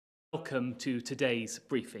Welcome to today's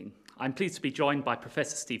briefing. I'm pleased to be joined by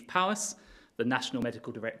Professor Steve Powis, the National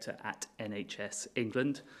Medical Director at NHS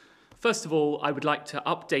England. First of all, I would like to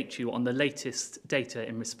update you on the latest data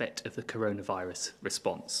in respect of the coronavirus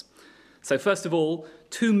response. So first of all,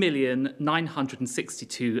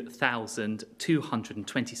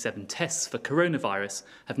 2,962,227 tests for coronavirus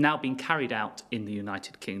have now been carried out in the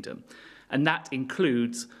United Kingdom, and that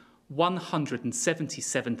includes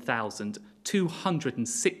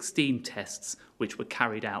 177,216 tests which were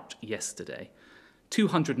carried out yesterday.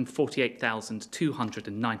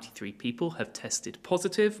 248,293 people have tested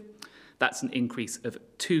positive. That's an increase of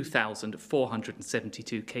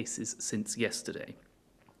 2,472 cases since yesterday.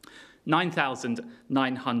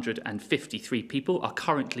 9,953 people are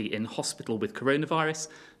currently in hospital with coronavirus.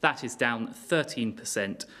 That is down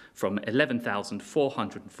 13% from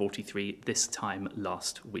 11,443 this time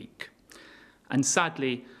last week. And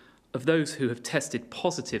sadly, of those who have tested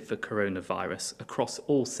positive for coronavirus across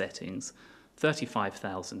all settings,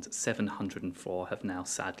 35,704 have now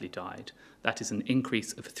sadly died. That is an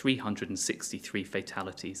increase of 363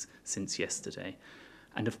 fatalities since yesterday.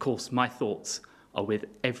 And of course, my thoughts are with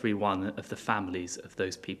every one of the families of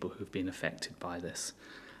those people who've been affected by this.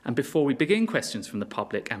 And before we begin questions from the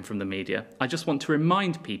public and from the media, I just want to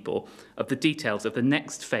remind people of the details of the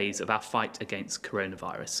next phase of our fight against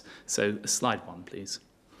coronavirus. So slide 1, please.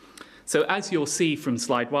 So as you'll see from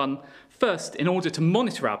slide 1, first, in order to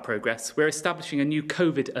monitor our progress, we're establishing a new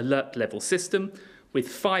COVID alert level system with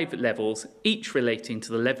 5 levels, each relating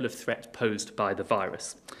to the level of threat posed by the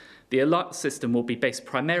virus. The alert system will be based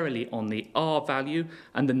primarily on the R value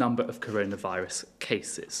and the number of coronavirus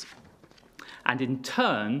cases. And in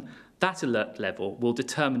turn, that alert level will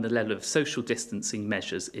determine the level of social distancing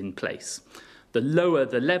measures in place. The lower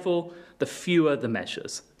the level, the fewer the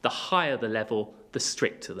measures. The higher the level, the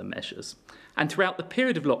stricter the measures. And throughout the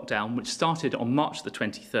period of lockdown, which started on March the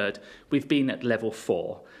 23rd, we've been at level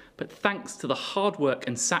 4. But thanks to the hard work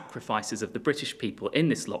and sacrifices of the British people in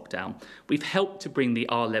this lockdown, we've helped to bring the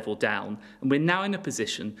R level down, and we're now in a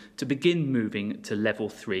position to begin moving to level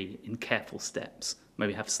 3 in careful steps. May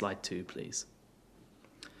we have slide 2, please?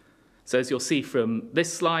 So as you'll see from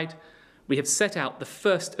this slide, we have set out the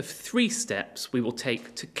first of 3 steps we will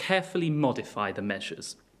take to carefully modify the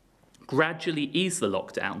measures, gradually ease the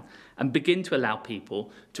lockdown, and begin to allow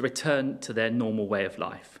people to return to their normal way of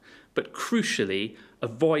life, but crucially,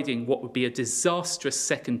 avoiding what would be a disastrous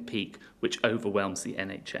second peak which overwhelms the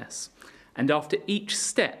NHS. And after each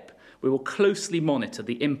step, we will closely monitor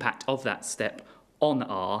the impact of that step on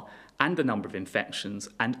R and the number of infections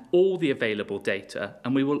and all the available data,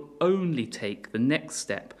 and we will only take the next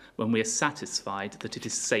step when we are satisfied that it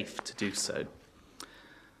is safe to do so.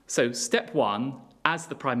 So step 1, as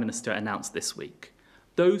the Prime Minister announced this week,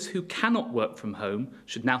 those who cannot work from home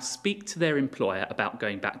should now speak to their employer about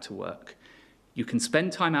going back to work. You can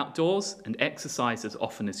spend time outdoors and exercise as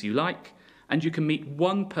often as you like, and you can meet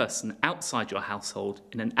one person outside your household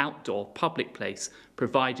in an outdoor public place,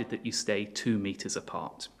 provided that you stay 2 meters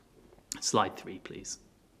apart. Slide 3, please.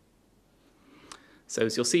 So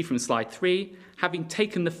as you'll see from slide 3, having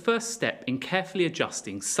taken the first step in carefully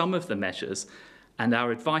adjusting some of the measures and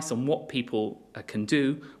our advice on what people can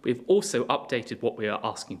do, we've also updated what we are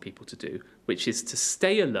asking people to do, which is to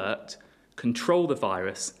stay alert, control the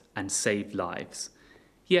virus, and save lives.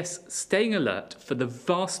 Yes, staying alert for the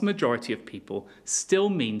vast majority of people still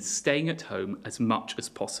means staying at home as much as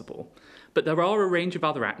possible. But there are a range of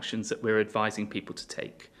other actions that we're advising people to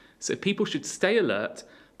take. So people should stay alert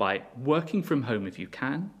by working from home if you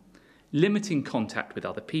can, limiting contact with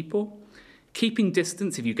other people, keeping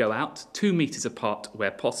distance if you go out 2 meters apart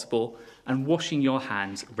where possible, and washing your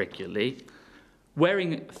hands regularly,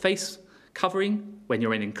 wearing face covering when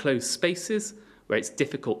you're in enclosed spaces where it's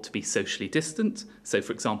difficult to be socially distant, so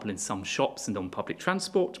for example in some shops and on public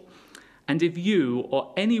transport. And if you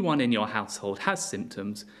or anyone in your household has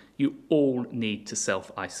symptoms, you all need to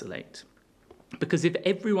self-isolate. Because if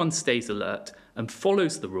everyone stays alert and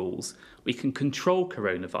follows the rules, we can control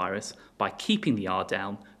coronavirus by keeping the R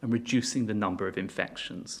down and reducing the number of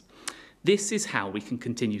infections. This is how we can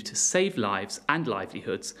continue to save lives and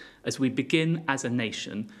livelihoods as we begin as a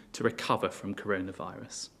nation to recover from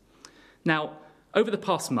coronavirus. Now, over the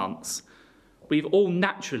past months, we've all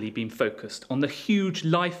naturally been focused on the huge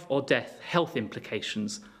life or death health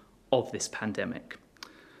implications of this pandemic.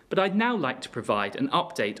 But I'd now like to provide an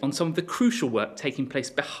update on some of the crucial work taking place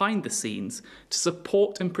behind the scenes to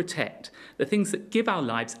support and protect the things that give our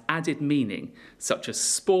lives added meaning, such as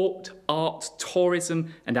sport, art,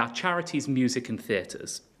 tourism, and our charities, music and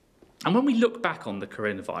theatres. And when we look back on the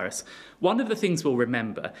coronavirus, one of the things we'll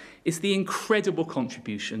remember is the incredible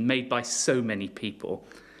contribution made by so many people.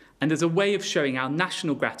 And as a way of showing our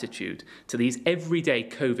national gratitude to these everyday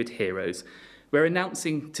COVID heroes, we're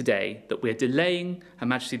announcing today that we're delaying Her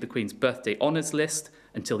Majesty the Queen's birthday honours list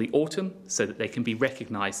until the autumn so that they can be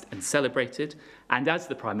recognised and celebrated. And as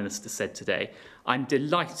the Prime Minister said today, I'm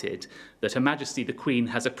delighted that Her Majesty the Queen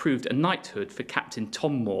has approved a knighthood for Captain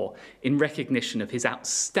Tom Moore in recognition of his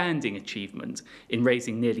outstanding achievement in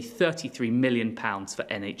raising nearly £33 million for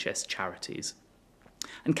NHS charities.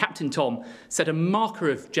 And Captain Tom set a marker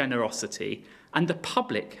of generosity, and the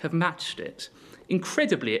public have matched it.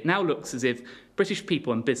 Incredibly, it now looks as if British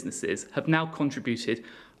people and businesses have now contributed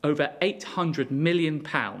over £800 million,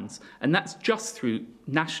 and that's just through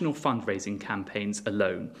national fundraising campaigns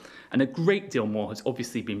alone. And a great deal more has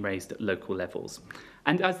obviously been raised at local levels.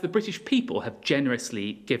 And as the British people have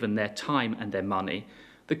generously given their time and their money,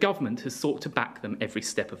 the government has sought to back them every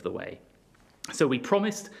step of the way. So we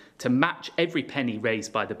promised to match every penny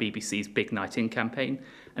raised by the BBC's Big Night In campaign,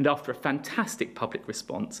 and after a fantastic public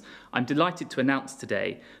response, I'm delighted to announce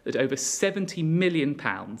today that over £70 million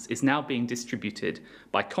is now being distributed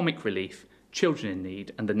by Comic Relief, Children in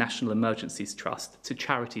Need and the National Emergencies Trust to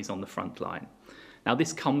charities on the front line. Now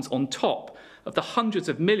this comes on top of the hundreds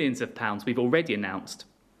of millions of pounds we've already announced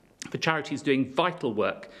for charities doing vital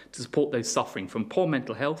work to support those suffering from poor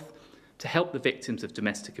mental health, to help the victims of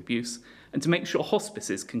domestic abuse, and to make sure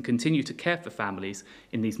hospices can continue to care for families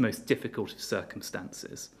in these most difficult of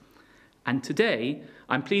circumstances. And today,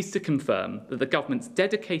 I'm pleased to confirm that the government's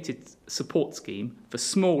dedicated support scheme for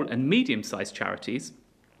small and medium-sized charities,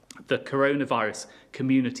 the Coronavirus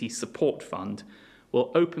Community Support Fund,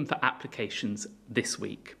 will open for applications this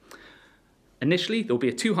week. Initially, there will be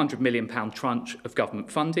a £200 million tranche of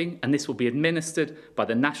government funding, and this will be administered by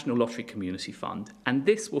the National Lottery Community Fund. And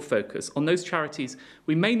this will focus on those charities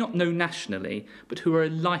we may not know nationally, but who are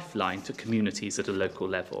a lifeline to communities at a local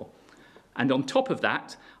level. And on top of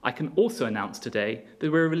that, I can also announce today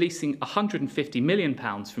that we're releasing £150 million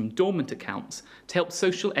from dormant accounts to help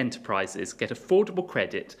social enterprises get affordable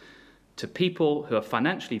credit to people who are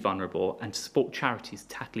financially vulnerable and to support charities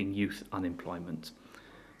tackling youth unemployment.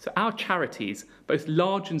 So our charities, both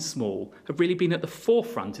large and small, have really been at the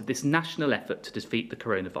forefront of this national effort to defeat the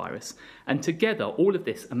coronavirus. And together, all of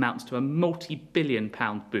this amounts to a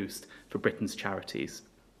multi-billion-pound boost for Britain's charities.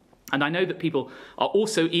 And I know that people are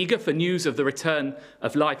also eager for news of the return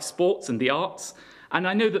of live sports and the arts. And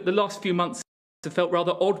I know that the last few months have felt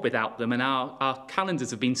rather odd without them, and our calendars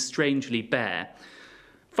have been strangely bare.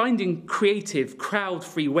 Finding creative,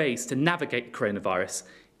 crowd-free ways to navigate the coronavirus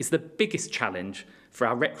is the biggest challenge for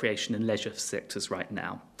our recreation and leisure sectors right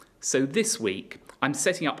now. So this week, I'm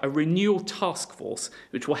setting up a renewal task force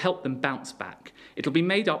which will help them bounce back. It'll be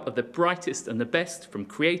made up of the brightest and the best from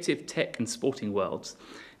creative, tech and sporting worlds.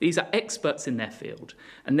 These are experts in their field,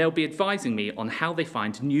 and they'll be advising me on how they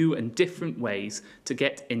find new and different ways to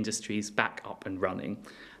get industries back up and running.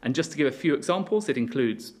 And just to give a few examples, it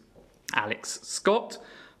includes Alex Scott,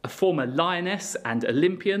 a former Lioness and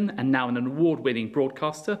Olympian and now an award-winning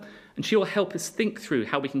broadcaster, and she will help us think through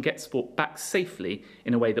how we can get sport back safely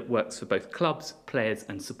in a way that works for both clubs, players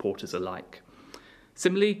and supporters alike.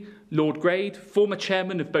 Similarly, Lord Grade, former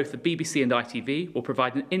chairman of both the BBC and ITV, will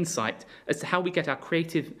provide an insight as to how we get our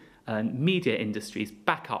creative and media industries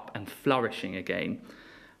back up and flourishing again.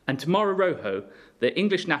 And Tamara Rojo, the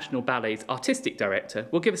English National Ballet's artistic director,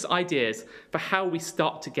 will give us ideas for how we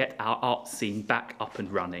start to get our art scene back up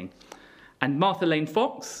and running. And Martha Lane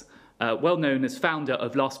Fox, well known as founder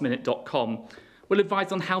of lastminute.com, will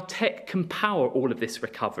advise on how tech can power all of this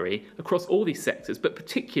recovery across all these sectors, but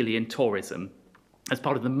particularly in tourism, as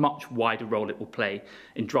part of the much wider role it will play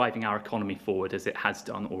in driving our economy forward as it has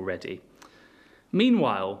done already.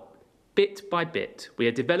 Meanwhile, bit by bit, we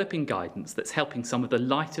are developing guidance that's helping some of the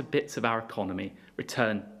lighter bits of our economy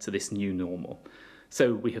return to this new normal.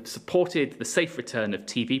 So we have supported the safe return of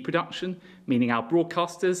TV production, meaning our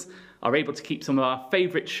broadcasters are able to keep some of our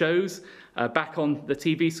favourite shows back on the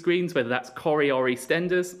TV screens, whether that's Corrie or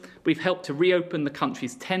EastEnders. We've helped to reopen the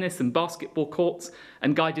country's tennis and basketball courts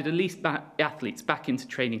and guided elite athletes back into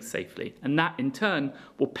training safely. And that, in turn,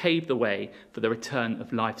 will pave the way for the return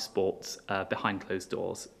of live sports behind closed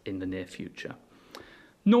doors in the near future.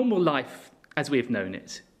 Normal life, as we have known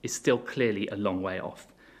it, is still clearly a long way off,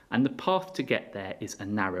 and the path to get there is a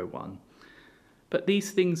narrow one. But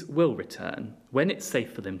these things will return when it's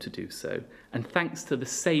safe for them to do so, and thanks to the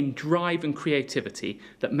same drive and creativity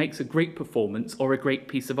that makes a great performance or a great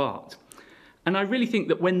piece of art. And I really think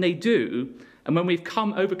that when they do, and when we've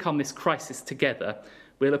overcome this crisis together,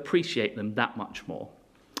 we'll appreciate them that much more.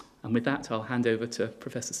 And with that, I'll hand over to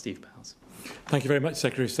Professor Steve Bowes. Thank you very much,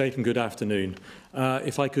 Secretary of State, and good afternoon.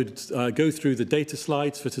 If I could go through the data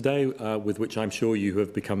slides for today, with which I'm sure you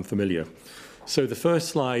have become familiar. So the first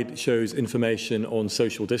slide shows information on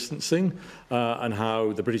social distancing and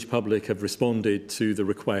how the British public have responded to the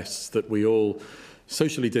requests that we all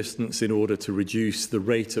socially distance in order to reduce the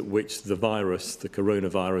rate at which the virus, the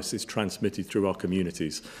coronavirus, is transmitted through our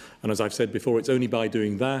communities. And as I've said before, it's only by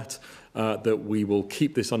doing that that we will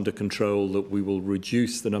keep this under control, that we will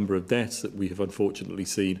reduce the number of deaths that we have unfortunately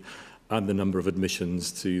seen and the number of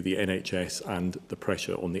admissions to the NHS and the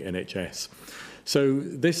pressure on the NHS. So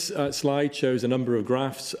this slide shows a number of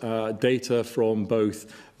graphs, data from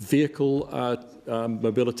both vehicle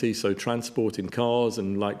mobility, so transport in cars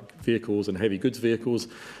and light vehicles and heavy goods vehicles.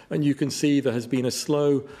 And you can see there has been a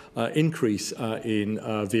slow increase in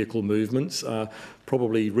vehicle movements,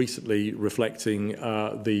 probably recently reflecting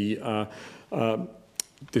the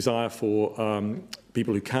desire for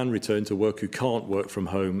people who can return to work, who can't work from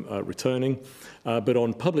home, returning. But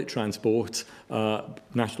on public transport,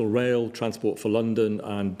 National Rail, Transport for London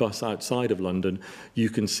and bus outside of London, you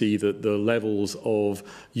can see that the levels of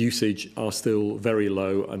usage are still very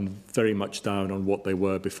low and very much down on what they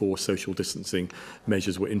were before social distancing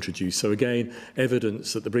measures were introduced. So again,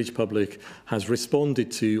 evidence that the British public has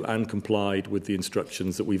responded to and complied with the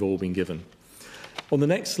instructions that we've all been given. On the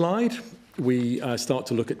next slide, we start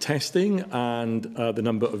to look at testing and the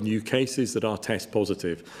number of new cases that are test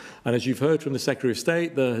positive. And as you've heard from the Secretary of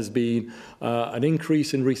State, there has been an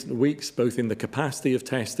increase in recent weeks, both in the capacity of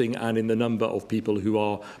testing and in the number of people who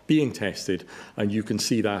are being tested. And you can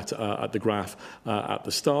see that at the graph at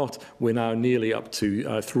the start. We're now nearly up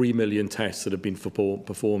to 3 million tests that have been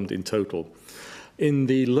performed in total. In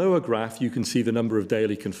the lower graph, you can see the number of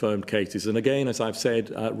daily confirmed cases. And again, as I've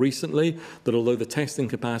said recently, that although the testing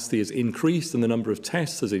capacity has increased and the number of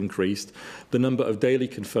tests has increased, the number of daily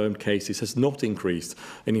confirmed cases has not increased,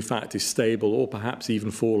 and in fact is stable or perhaps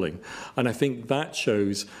even falling. And I think that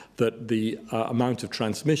shows that the amount of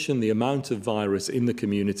transmission, the amount of virus in the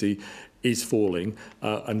community is falling.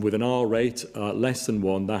 And with an R rate less than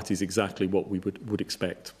 1, that is exactly what we would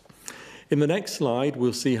expect. In the next slide,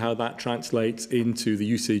 we'll see how that translates into the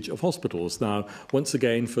usage of hospitals. Now, once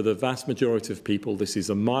again, for the vast majority of people, this is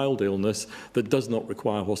a mild illness that does not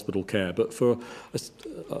require hospital care. But for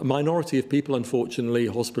a minority of people, unfortunately,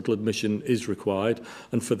 hospital admission is required.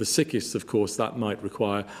 And for the sickest, of course, that might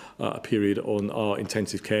require a period on our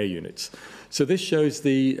intensive care units. So this shows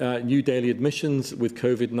the new daily admissions with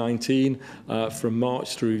Covid-19 from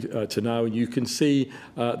March through to now. And you can see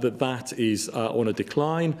that that is on a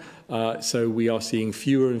decline. So we are seeing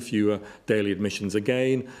fewer and fewer daily admissions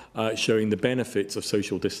again, showing the benefits of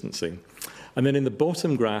social distancing. And then in the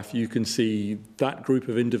bottom graph, you can see that group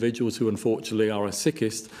of individuals who unfortunately are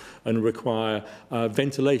sickest and require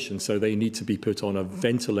ventilation. So they need to be put on a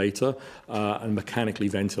ventilator and mechanically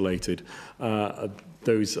ventilated.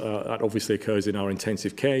 That obviously occurs in our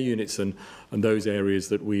intensive care units and those areas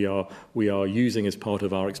that we are using as part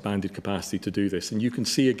of our expanded capacity to do this. And you can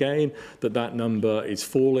see again that that number is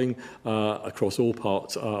falling across all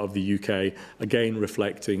parts of the UK, again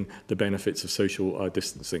reflecting the benefits of social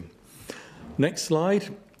distancing. Next slide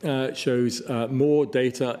shows more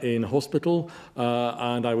data in hospital,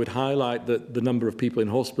 and I would highlight that the number of people in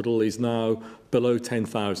hospital is now below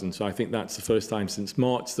 10,000. So I think that's the first time since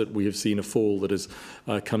March that we have seen a fall that has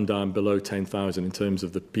come down below 10,000 in terms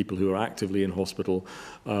of the people who are actively in hospital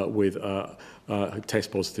with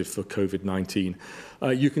test positive for Covid-19.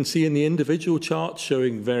 You can see in the individual charts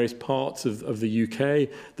showing various parts of the UK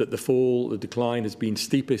that the decline has been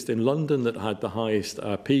steepest in London, that had the highest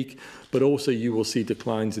peak, but also you will see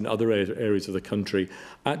declines in other areas of the country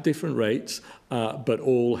at different rates, but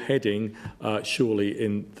all heading surely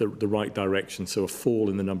in the right direction, so a fall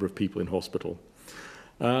in the number of people in hospital.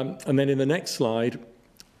 And then in the next slide,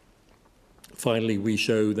 finally, we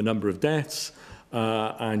show the number of deaths.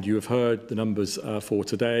 And you have heard the numbers for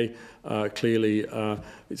today. Clearly,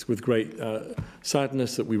 it's with great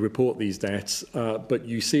sadness that we report these deaths. But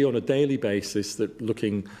you see on a daily basis that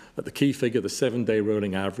looking at the key figure, the 7-day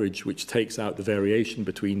rolling average, which takes out the variation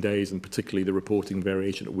between days and particularly the reporting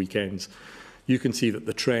variation at weekends, you can see that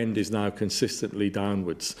the trend is now consistently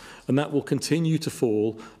downwards. And that will continue to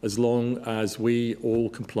fall as long as we all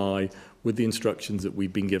comply with the instructions that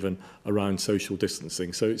we've been given around social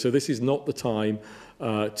distancing. So this is not the time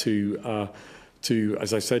to,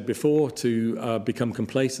 as I said before, to become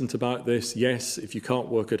complacent about this. Yes, if you can't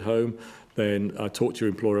work at home, then talk to your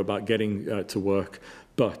employer about getting to work.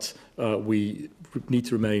 But we need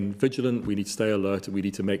to remain vigilant, we need to stay alert, and we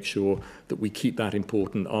need to make sure that we keep that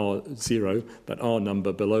important R0, that R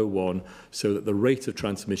number below 1, so that the rate of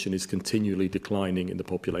transmission is continually declining in the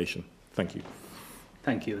population. Thank you.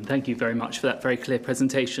 Thank you, and thank you very much for that very clear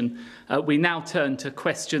presentation. We now turn to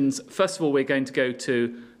questions. First of all, we're going to go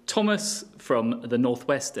to Thomas from the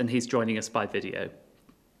Northwest, and he's joining us by video.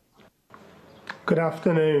 Good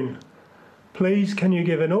afternoon. Please, can you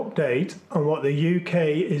give an update on what the UK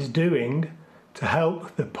is doing to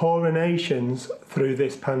help the poorer nations through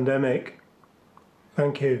this pandemic?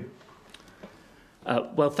 Thank you.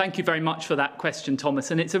 Well, thank you very much for that question,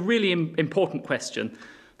 Thomas, and it's a really important question.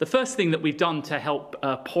 The first thing that we've done to help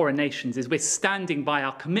poorer nations is we're standing by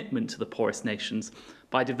our commitment to the poorest nations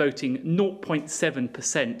by devoting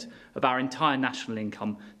 0.7% of our entire national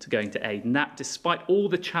income to going to aid. And that, despite all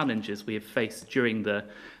the challenges we have faced during the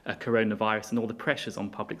coronavirus and all the pressures on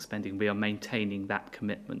public spending, we are maintaining that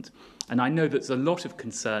commitment. And I know there's a lot of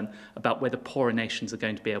concern about whether poorer nations are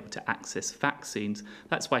going to be able to access vaccines.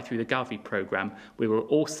 That's why through the Gavi programme, we will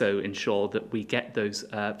also ensure that we get those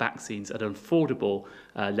vaccines at an affordable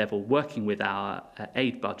level, working with our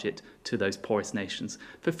aid budget to those poorest nations.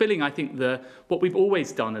 Fulfilling, I think, what we've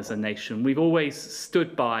always done as a nation. We've always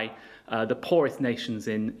stood by the poorest nations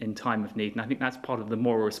in time of need, and I think that's part of the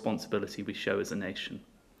moral responsibility we show as a nation.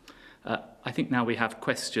 I think now we have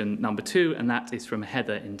question number 2, and that is from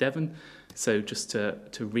Heather in Devon. So just to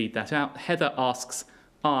read that out, Heather asks,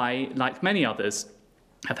 I, like many others,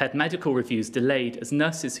 have had medical reviews delayed as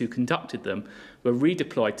nurses who conducted them were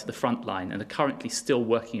redeployed to the front line and are currently still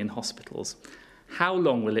working in hospitals. How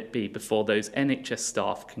long will it be before those NHS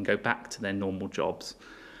staff can go back to their normal jobs?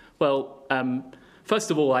 Well,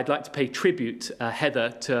 first of all, I'd like to pay tribute,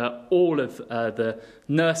 Heather, to all of the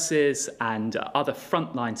nurses and other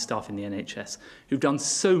frontline staff in the NHS who've done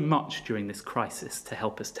so much during this crisis to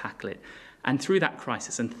help us tackle it. And through that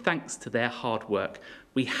crisis, and thanks to their hard work,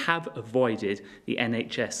 we have avoided the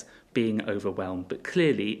NHS being overwhelmed. But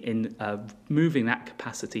clearly, in moving that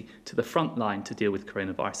capacity to the front line to deal with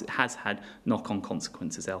coronavirus, it has had knock-on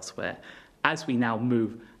consequences elsewhere. As we now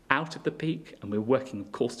move out of the peak, and we're working,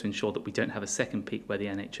 of course, to ensure that we don't have a second peak where the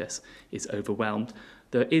NHS is overwhelmed,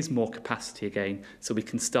 there is more capacity again, so we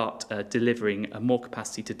can start delivering more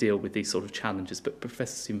capacity to deal with these sort of challenges. But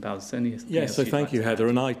Professor Simbal, yes, so thank you, Heather,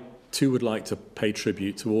 and I too would like to pay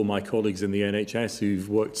tribute to all my colleagues in the NHS who've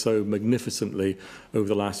worked so magnificently over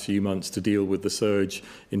the last few months to deal with the surge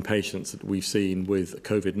in patients that we've seen with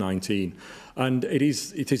Covid-19. And it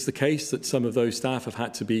is the case that some of those staff have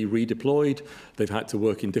had to be redeployed, they've had to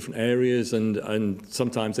work in different areas, and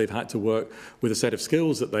sometimes they've had to work with a set of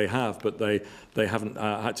skills that they have, but they haven't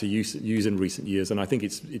had to use in recent years. And I think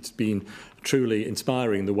it's been truly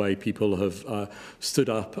inspiring the way people have stood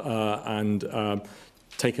up and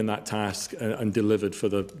taken that task and delivered for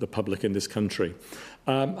the public in this country.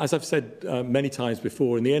 As I've said many times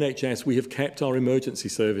before, in the NHS, we have kept our emergency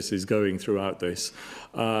services going throughout this.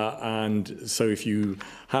 And so if you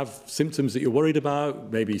have symptoms that you're worried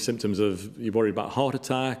about, maybe symptoms of you're worried about a heart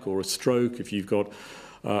attack or a stroke, if you've got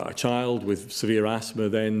a child with severe asthma,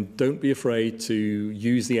 then don't be afraid to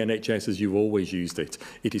use the NHS as you've always used it.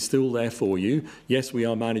 It is still there for you. Yes, we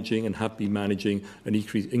are managing and have been managing an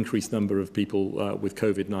increased number of people with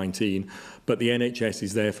Covid-19, but the NHS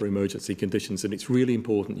is there for emergency conditions, and it's really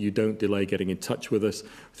important you don't delay getting in touch with us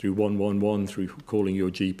through 111, through calling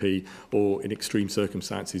your GP, or in extreme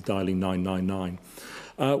circumstances, dialing 999.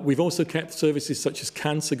 We've also kept services such as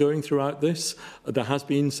cancer going throughout this. There has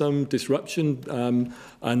been some disruption,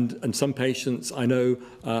 and some patients I know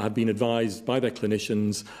have been advised by their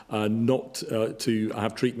clinicians not to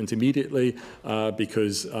have treatment immediately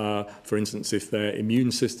because, for instance, if their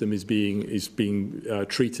immune system is being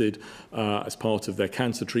treated as part of their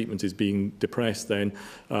cancer treatment is being depressed, then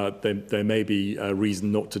there may be a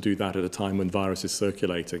reason not to do that at a time when virus is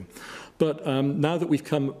circulating. But now that we've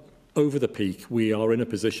come over the peak, we are in a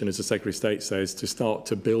position, as the Secretary of State says, to start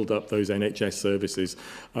to build up those NHS services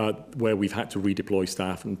where we've had to redeploy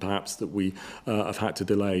staff and perhaps that we have had to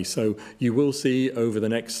delay. So you will see over the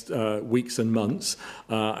next weeks and months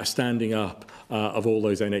a standing up of all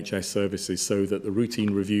those NHS services so that the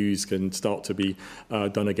routine reviews can start to be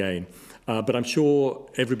done again. But I'm sure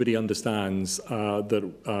everybody understands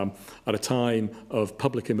that at a time of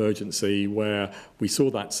public emergency where we saw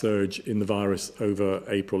that surge in the virus over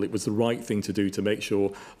April, it was the right thing to do to make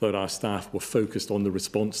sure that our staff were focused on the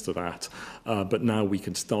response to that. But now we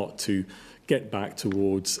can start to get back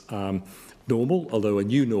towards normal, although a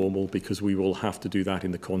new normal, because we will have to do that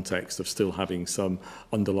in the context of still having some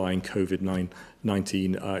underlying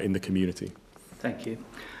COVID-19 in the community. Thank you.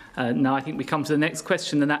 Now I think we come to the next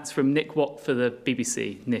question, and that's from Nick Watt for the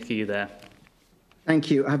BBC. Nick, are you there?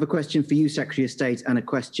 Thank you. I have a question for you, Secretary of State, and a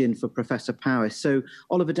question for Professor Powys. So,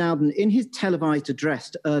 Oliver Dowden, in his televised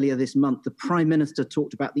address earlier this month, the Prime Minister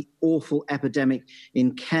talked about the awful epidemic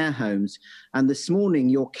in care homes. And this morning,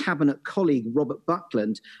 your Cabinet colleague, Robert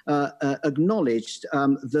Buckland, acknowledged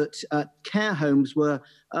that care homes were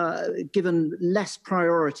given less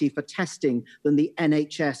priority for testing than the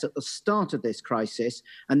NHS at the start of this crisis.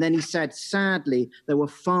 And then he said, sadly, there were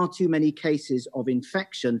far too many cases of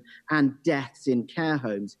infection and deaths in care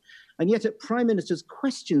homes. And yet at Prime Minister's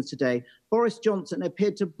questions today, Boris Johnson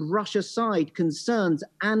appeared to brush aside concerns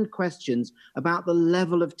and questions about the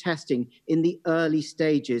level of testing in the early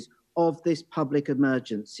stages of this public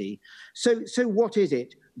emergency. So what is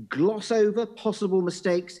it? Gloss over possible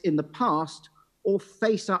mistakes in the past, or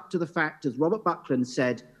face up to the fact, as Robert Buckland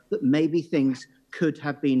said, that maybe things could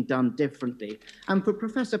have been done differently? And for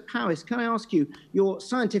Professor Powys, can I ask you, your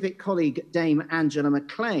scientific colleague, Dame Angela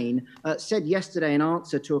McLean, said yesterday in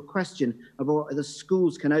answer to a question about whether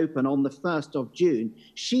schools can open on the 1st of June,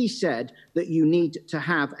 she said that you need to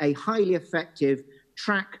have a highly effective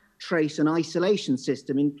track, trace and isolation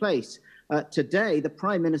system in place. Today, the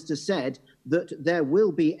Prime Minister said that there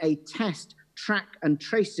will be a test, track and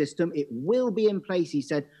trace system. It will be in place, he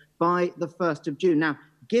said, by the 1st of June. Now,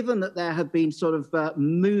 given that there have been sort of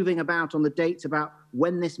moving about on the dates about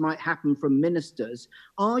when this might happen from ministers,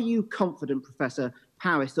 are you confident, Professor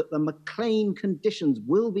Powys, that the McLean conditions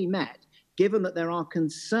will be met, given that there are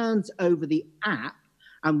concerns over the app,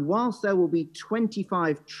 and whilst there will be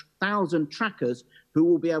 25,000 trackers who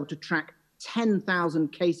will be able to track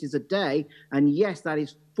 10,000 cases a day, and yes, that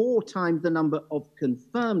is 4 times the number of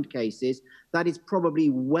confirmed cases, that is probably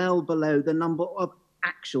well below the number of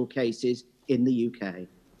actual cases in the UK?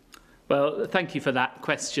 Well, thank you for that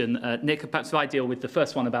question, Nick. Perhaps if I deal with the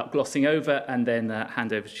first one about glossing over and then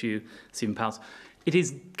hand over to you, Stephen Powys. It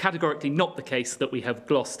is categorically not the case that we have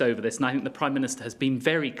glossed over this, and I think the Prime Minister has been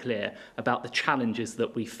very clear about the challenges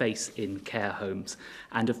that we face in care homes.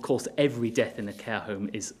 And of course, every death in a care home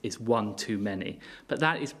is one too many. But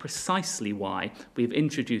that is precisely why we've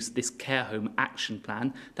introduced this care home action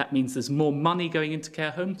plan. That means there's more money going into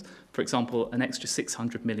care homes. For example, an extra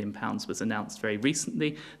 £600 million was announced very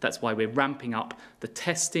recently. That's why we're ramping up the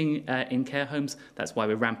testing in care homes. That's why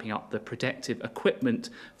we're ramping up the protective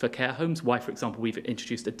equipment for care homes. Why, for example, we've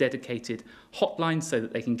introduced a dedicated hotline so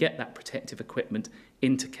that they can get that protective equipment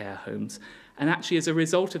into care homes. And actually, as a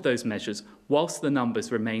result of those measures, whilst the numbers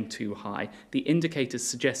remain too high, the indicators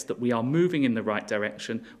suggest that we are moving in the right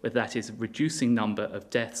direction, whether that is reducing number of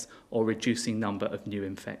deaths or reducing number of new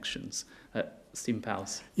infections. Stephen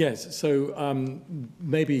Powys. Yes, so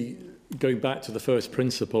maybe going back to the first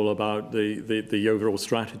principle about the overall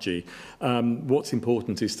strategy, what's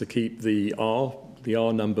important is to keep the R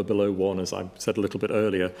number below 1, as I said a little bit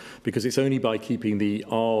earlier, because it's only by keeping the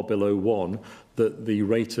R below 1 that the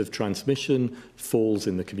rate of transmission falls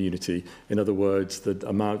in the community. In other words, the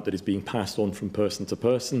amount that is being passed on from person to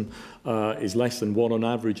person is less than 1 on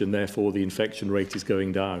average, and therefore the infection rate is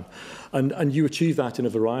going down. And you achieve that in a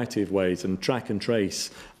variety of ways, and track and trace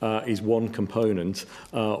is one component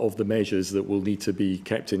of the measures that will need to be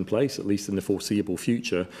kept in place, at least in the foreseeable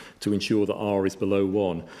future, to ensure that R is below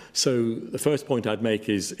 1. So the first point I'd make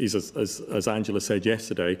is as Angela said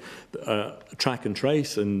yesterday, track and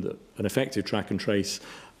trace, and an effective track and trace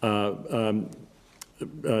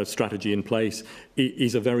strategy in place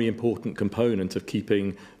is a very important component of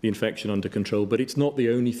keeping the infection under control, but it's not the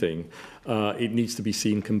only thing. It needs to be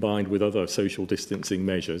seen combined with other social distancing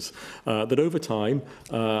measures that over time,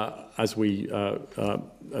 as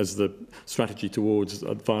the strategy towards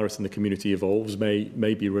a virus in the community evolves,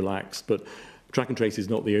 may be relaxed, but track and trace is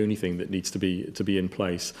not the only thing that needs to be in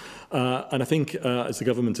place. And I think, as the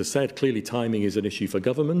government has said, clearly timing is an issue for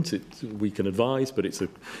government. We can advise, but it's a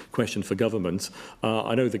question for government.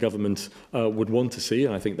 I know the government would want to see,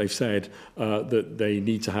 and I think they've said, that they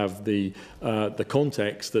need to have the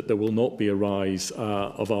context that there will not be a rise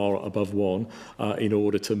of R above 1 in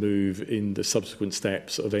order to move in the subsequent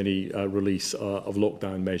steps of any release of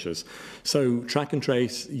lockdown measures. So track and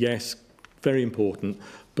trace, yes, very important,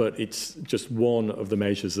 but it's just one of the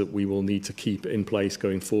measures that we will need to keep in place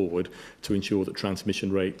going forward to ensure that transmission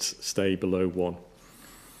rates stay below 1.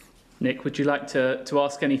 Nick, would you like to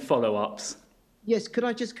ask any follow-ups? Yes, could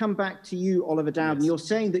I just come back to you, Oliver Dowden? Yes. You're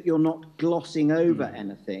saying that you're not glossing over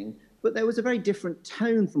anything, but there was a very different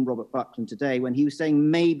tone from Robert Buckland today when he was saying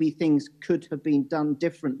maybe things could have been done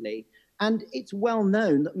differently. And it's well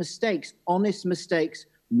known that mistakes, honest mistakes,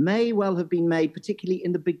 may well have been made, particularly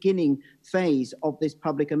in the beginning phase of this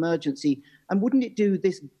public emergency. And wouldn't it do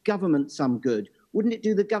this government some good? Wouldn't it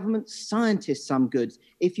do the government scientists some good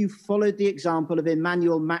if you followed the example of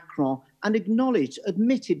Emmanuel Macron and acknowledged,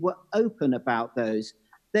 admitted, were open about those?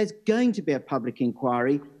 There's going to be a public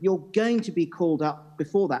inquiry. You're going to be called up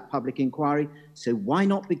before that public inquiry. So why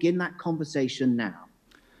not begin that conversation now?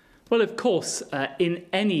 Well, of course, in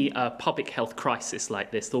any public health crisis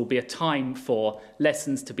like this, there will be a time for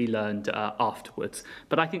lessons to be learned afterwards.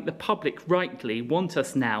 But I think the public rightly want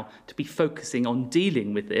us now to be focusing on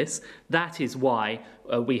dealing with this. That is why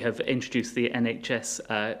we have introduced the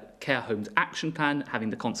NHS Care Homes Action Plan,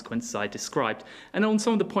 having the consequences I described. And on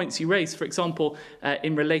some of the points you raised, for example,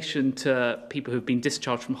 in relation to people who've been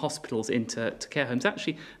discharged from hospitals into care homes,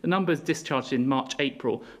 actually the numbers discharged in March,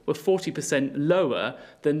 April were 40% lower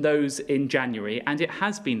than those in January. And it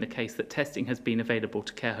has been the case that testing has been available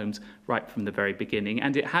to care homes right from the very beginning.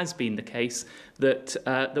 And it has been the case that,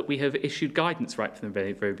 that we have issued guidance right from the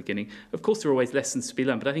very, very beginning. Of course, there are always lessons to be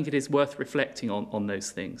learned, but I think it is worth reflecting on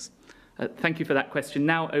those things. Thank you for that question.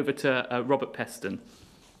 Now over to Robert Peston.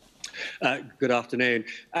 Good afternoon.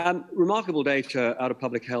 Remarkable data out of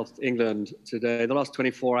Public Health England today. The last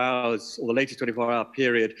 24 hours, or the latest 24-hour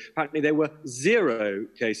period, apparently there were 0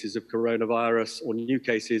 cases of coronavirus or new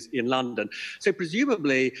cases in London. So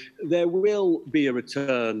presumably there will be a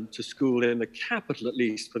return to school in the capital, at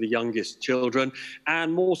least for the youngest children,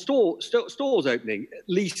 and more stores opening, at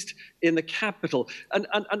least in the capital. And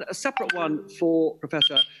a separate one for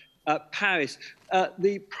Professor Paris.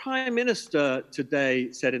 The Prime Minister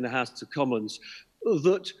today said in the House of Commons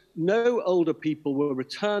that no older people will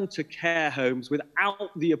return to care homes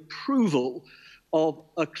without the approval of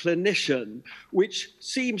a clinician, which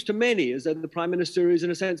seems to many as though the Prime Minister is,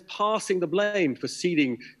 in a sense, passing the blame for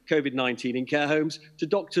seeding COVID-19 in care homes to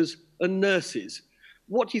doctors and nurses.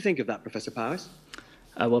 What do you think of that, Professor Paris?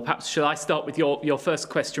 Well, perhaps shall I start with your first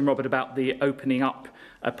question, Robert, about the opening up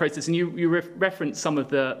process, and you referenced some of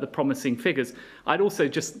the promising figures. I'd also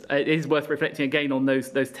just, it is worth reflecting again on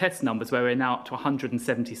those test numbers where we're now up to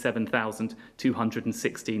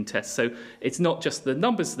 177,216 tests. So it's not just the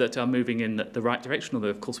numbers that are moving in the right direction, although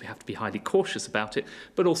of course we have to be highly cautious about it,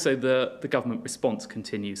 but also the government response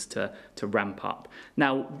continues to ramp up.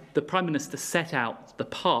 Now, the Prime Minister set out the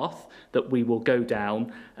path that we will go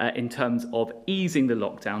down in terms of easing the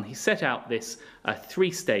lockdown. He set out this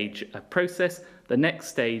 3-stage process. The next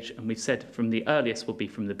stage, and we've said from the earliest, will be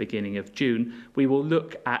from the beginning of June. We will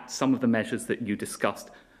look at some of the measures that you discussed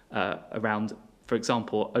around, for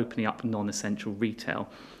example, opening up non-essential retail.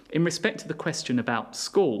 In respect to the question about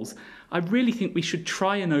schools, I really think we should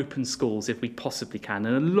try and open schools if we possibly can.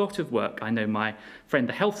 And a lot of work, I know my friend,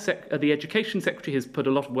 the Education Secretary, has put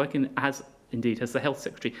a lot of work in, as indeed as the Health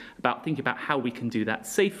Secretary, about thinking about how we can do that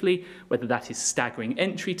safely, whether that is staggering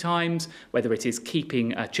entry times, whether it is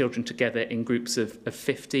keeping children together in groups of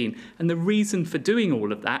 15. And the reason for doing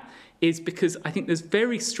all of that is because I think there's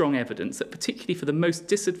very strong evidence that particularly for the most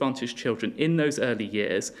disadvantaged children in those early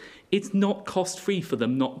years, it's not cost-free for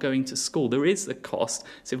them not going to school. There is a cost.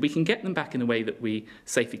 So if we can get them back in the way that we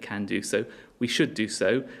safely can do so, we should do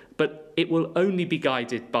so. But it will only be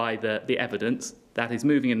guided by the evidence. That is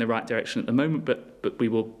moving in the right direction at the moment, but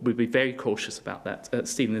we'll be very cautious about that.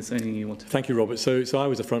 Stephen, is there anything you want to... Thank you, Robert. So I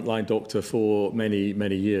was a frontline doctor for many,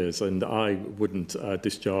 many years, and I wouldn't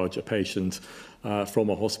discharge a patient from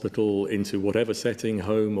a hospital into whatever setting,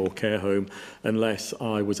 home or care home, unless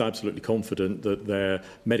I was absolutely confident that their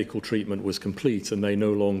medical treatment was complete and they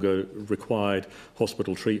no longer required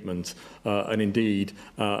hospital treatment. And indeed,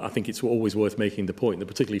 I think it's always worth making the point that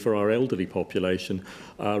particularly for our elderly population,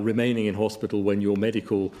 remaining in hospital when your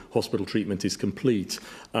medical hospital treatment is complete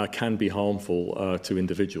can be harmful to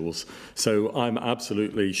individuals. So I'm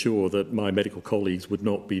absolutely sure that my medical colleagues would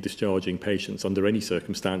not be discharging patients under any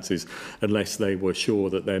circumstances unless they were sure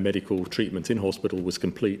that their medical treatment in hospital was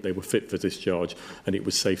complete, they were fit for discharge, and it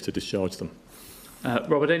was safe to discharge them.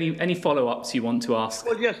 Robert, any follow-ups you want to ask?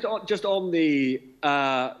 Well, yes, just on the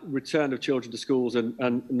return of children to schools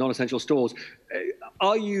and non-essential stores,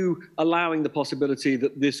 are you allowing the possibility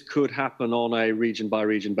that this could happen on a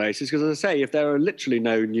region-by-region basis? Because, as I say, if there are literally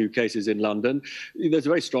no new cases in London, there's a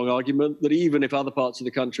very strong argument that even if other parts of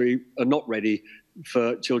the country are not ready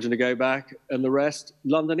for children to go back and the rest,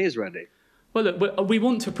 London is ready. Well, look, we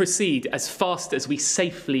want to proceed as fast as we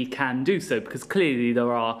safely can do so, because clearly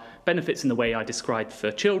there are benefits in the way I described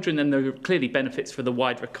for children, and there are clearly benefits for the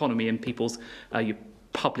wider economy and people's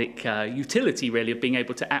public utility, really, of being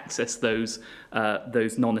able to access those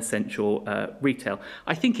non-essential retail.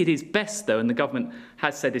 I think it is best, though, and the government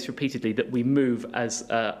has said this repeatedly, that we move as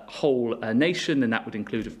a whole nation, and that would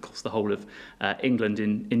include, of course, the whole of England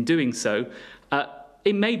in doing so.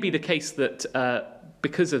 It may be the case that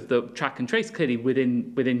because of the track and trace, clearly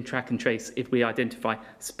within track and trace, if we identify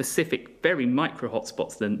specific, very micro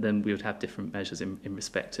hotspots, then we would have different measures in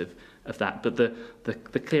respect of that. But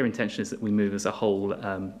the clear intention is that we move as a whole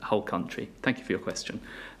country. Thank you for your question.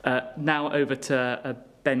 Now over to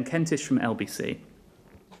Ben Kentish from LBC.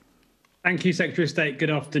 Thank you, Secretary of State. Good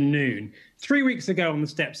afternoon. 3 weeks ago on the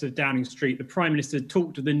steps of Downing Street, the Prime Minister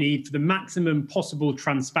talked of the need for the maximum possible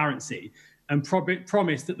transparency and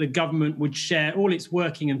promised that the government would share all its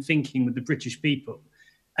working and thinking with the British people.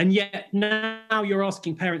 And yet now you're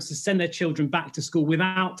asking parents to send their children back to school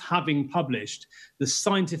without having published the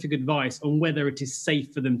scientific advice on whether it is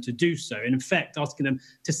safe for them to do so, in effect asking them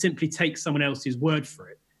to simply take someone else's word for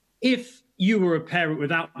it. If you were a parent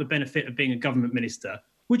without the benefit of being a government minister,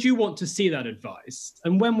 would you want to see that advice?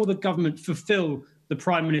 And when will the government fulfil the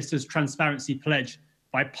Prime Minister's transparency pledge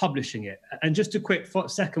by publishing it? And just a quick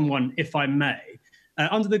second one, if I may.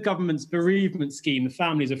 Under the government's bereavement scheme, the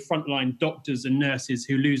families of frontline doctors and nurses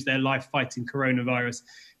who lose their life fighting coronavirus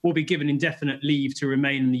will be given indefinite leave to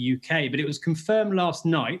remain in the UK. But it was confirmed last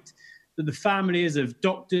night that the families of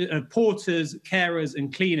porters, carers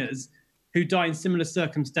and cleaners who die in similar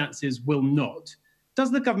circumstances will not.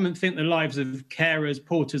 Does the government think the lives of carers,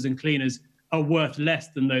 porters and cleaners are worth less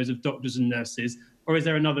than those of doctors and nurses? Or is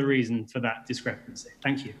there another reason for that discrepancy?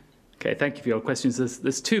 Thank you. Okay, thank you for your questions.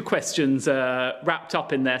 There's two questions wrapped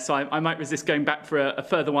up in there, so I might resist going back for a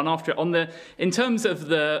further one after it. In terms of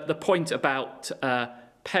the point about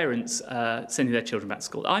parents sending their children back to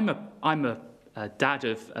school, I'm a dad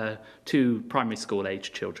of two primary school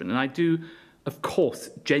age children, and I do, of course,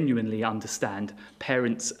 genuinely understand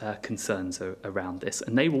parents' concerns around this,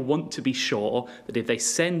 and they will want to be sure that if they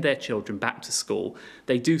send their children back to school,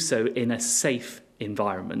 they do so in a safe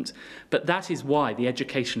environment. But that is why the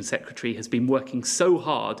Education Secretary has been working so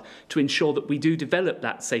hard to ensure that we do develop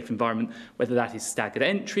that safe environment, whether that is staggered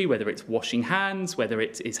entry, whether it's washing hands, whether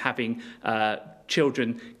it is having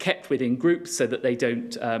children kept within groups so that they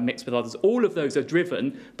don't mix with others. All of those are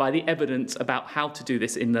driven by the evidence about how to do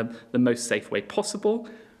this in the most safe way possible.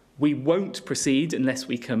 We won't proceed unless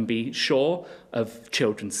we can be sure of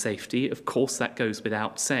children's safety. Of course, that goes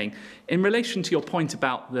without saying. In relation to your point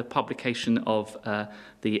about the publication of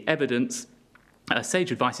the evidence,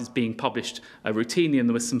 SAGE advice is being published routinely, and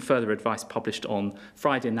there was some further advice published on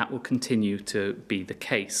Friday, and that will continue to be the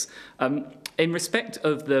case. In respect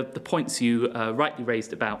of the points you rightly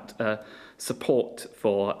raised about support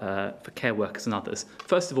for care workers and others,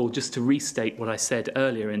 first of all, just to restate what I said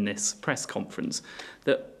earlier in this press conference,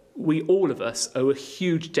 that we, all of us, owe a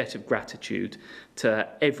huge debt of gratitude to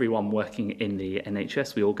everyone working in the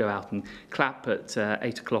NHS. We all go out and clap at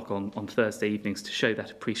 8 o'clock on Thursday evenings to show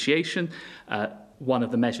that appreciation. One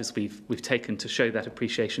of the measures we've taken to show that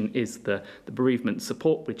appreciation is the bereavement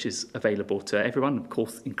support, which is available to everyone, of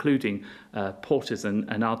course, including porters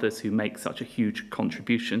and others who make such a huge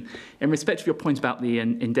contribution. In respect of your point about the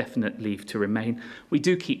indefinite leave to remain, we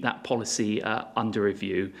do keep that policy under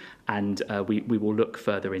review, and we will look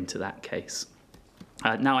further into that case.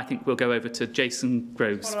 Now I think we'll go over to Jason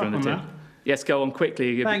Groves from the team. Yes, go on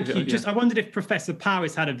quickly. Thank you. Just, I wondered if Professor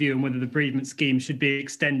Powis had a view on whether the bereavement scheme should be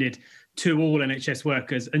extended to all NHS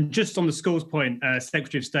workers. And just on the schools point,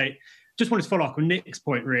 Secretary of State, just wanted to follow up on Nick's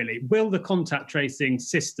point, really. Will the contact tracing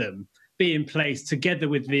system be in place together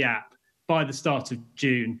with the app by the start of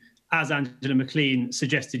June, as Angela McLean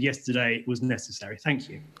suggested yesterday was necessary? Thank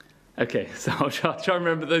you. Okay, so I'll try and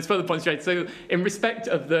remember those further points straight. So in respect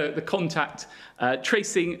of the contact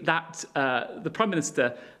tracing, that the Prime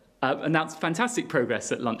Minister announced fantastic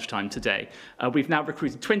progress at lunchtime today. We've now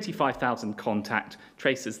recruited 25,000 contact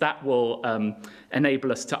tracers. That will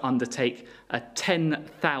enable us to undertake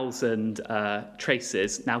 10,000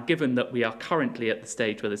 traces. Now, given that we are currently at the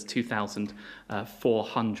stage where there's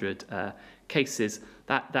 2,400 cases,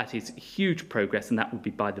 that is huge progress, and that will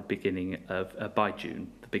be by the beginning of by June.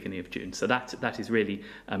 Beginning of June. So that is really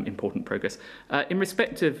important progress. In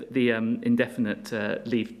respect of the indefinite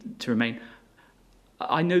leave to remain,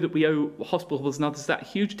 I know that we owe hospitals and others that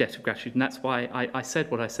huge debt of gratitude, and that's why I said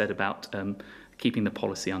what I said about keeping the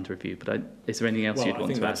policy under review. But is there anything else you'd want to add? I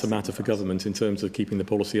think that's a matter for government in terms of keeping the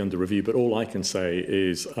policy under review. But all I can say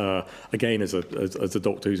is, again, as a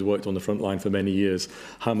doctor who's worked on the front line for many years,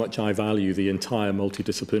 how much I value the entire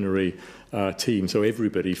multidisciplinary team. So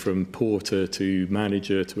everybody from porter to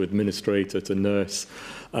manager to administrator to nurse,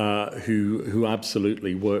 who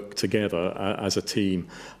absolutely work together as a team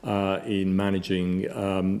in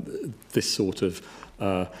managing this sort of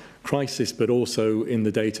crisis, but also in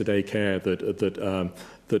the day-to-day care that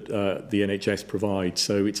the NHS provides.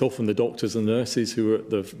 So it's often the doctors and nurses who are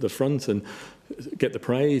at the front and get the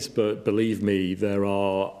praise, but believe me, there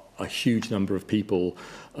are a huge number of people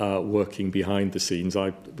working behind the scenes.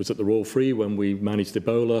 I was at the Royal Free when we managed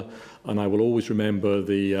Ebola, and I will always remember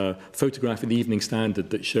the photograph in the Evening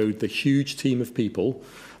Standard that showed the huge team of people,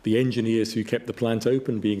 the engineers who kept the plant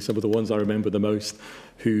open being some of the ones I remember the most,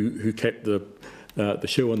 who kept the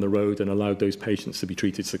show on the road and allowed those patients to be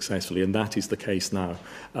treated successfully. And that is the case now.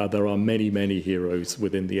 There are many, many heroes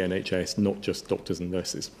within the NHS, not just doctors and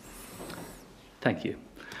nurses. Thank you.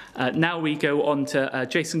 Now we go on to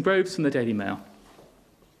Jason Groves from the Daily Mail.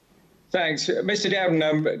 Thanks. Mr. Dowden,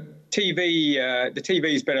 the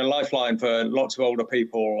TV's been a lifeline for lots of older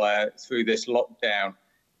people through this lockdown.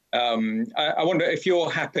 I wonder if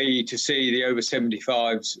you're happy to see the over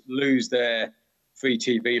 75s lose their free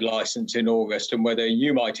TV licence in August, and whether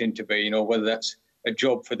you might intervene or whether that's a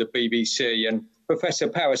job for the BBC. And Professor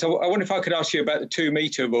Powis, I wonder if I could ask you about the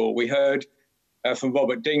 2-metre rule. We heard from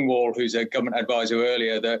Robert Dingwall, who's a government advisor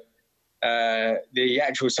earlier, that the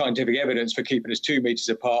actual scientific evidence for keeping us 2 metres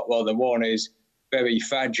apart rather than 1 is very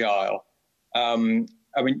fragile. I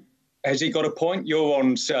mean, has he got a point? You're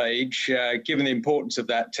on stage. Given the importance of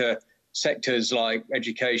that to sectors like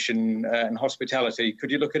education and hospitality,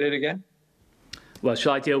 could you look at it again? Well,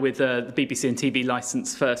 shall I deal with the BBC and TV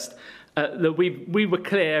licence first? We were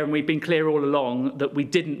clear, and we've been clear all along, that we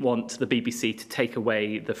didn't want the BBC to take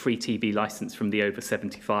away the free TV licence from the over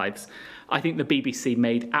 75s. I think the BBC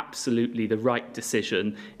made absolutely the right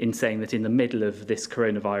decision in saying that in the middle of this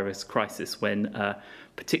coronavirus crisis, when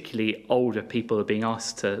particularly older people are being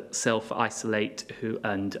asked to self-isolate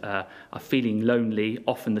and are feeling lonely,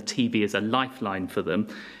 often the TV is a lifeline for them,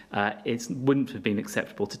 it wouldn't have been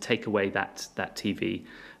acceptable to take away that TV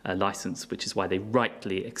licence, which is why they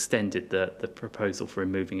rightly extended the proposal for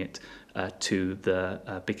removing it to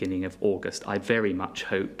the beginning of August. I very much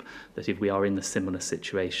hope that if we are in the similar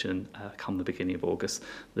situation come the beginning of August,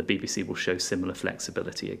 the BBC will show similar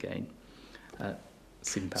flexibility again.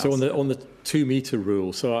 So on the 2-metre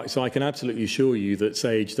rule, so I can absolutely assure you that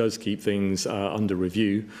SAGE does keep things under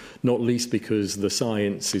review, not least because the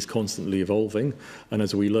science is constantly evolving, and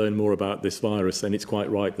as we learn more about this virus, then it's quite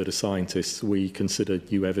right that as scientists we consider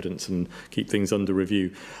new evidence and keep things under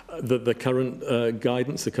review. The current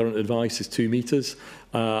guidance, the current advice is 2 metres.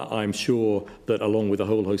 I'm sure that along with a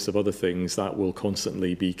whole host of other things, that will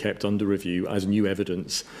constantly be kept under review as new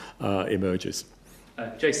evidence emerges.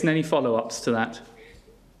 Jason, any follow-ups to that?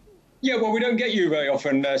 Yeah, well, we don't get you very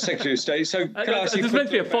often, Secretary of State, so can I ask you... There's meant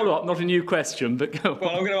to be a follow-up, not a new question, but go on. Well,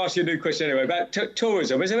 I'm going to ask you a new question anyway. About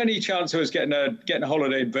tourism, is there any chance of us getting a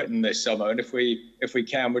holiday in Britain this summer? And if we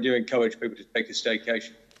can, would you encourage people to take a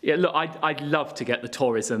staycation? Yeah, look, I'd love to get the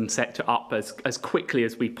tourism sector up as quickly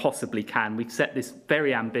as we possibly can. We've set this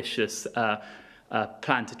very ambitious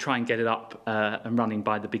plan to try and get it up and running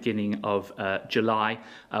by the beginning of July.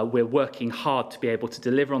 We're working hard to be able to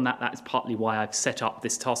deliver on that. That is partly why I've set up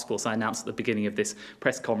this task force I announced at the beginning of this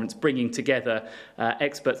press conference, bringing together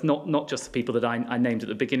experts, not just the people that I named at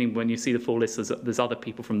the beginning. When you see the full list, there's other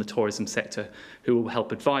people from the tourism sector who will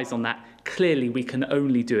help advise on that. Clearly, we can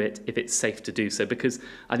only do it if it's safe to do so, because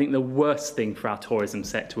I think the worst thing for our tourism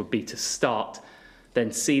sector would be to start, then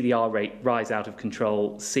see the R rate rise out of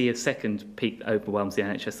control, see a second peak that overwhelms the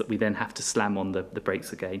NHS, that we then have to slam on the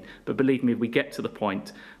brakes again. But believe me, if we get to the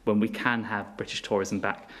point when we can have British tourism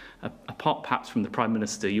back, apart perhaps from the Prime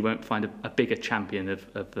Minister, you won't find a bigger champion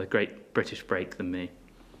of the great British break than me.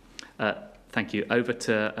 Thank you. Over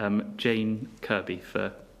to Jane Kirby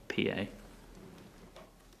for PA.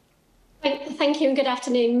 Thank you and good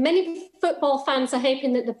afternoon. Many football fans are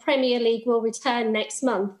hoping that the Premier League will return next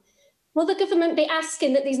month. Will the government be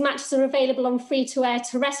asking that these matches are available on free-to-air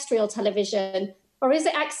terrestrial television, or is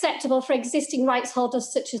it acceptable for existing rights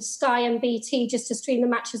holders such as Sky and BT just to stream the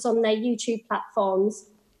matches on their YouTube platforms?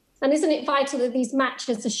 And isn't it vital that these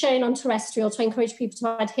matches are shown on terrestrial to encourage people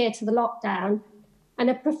to adhere to the lockdown? And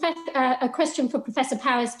a question for Professor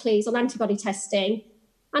Powis, please, on antibody testing.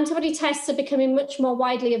 Antibody tests are becoming much more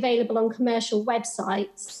widely available on commercial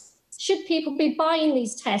websites. Should people be buying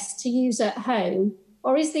these tests to use at home?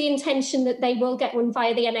 Or is the intention that they will get one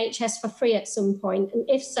via the NHS for free at some point? And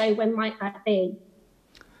if so, when might that be?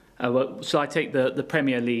 Well, shall I take the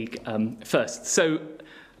Premier League first? So,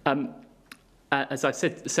 as I've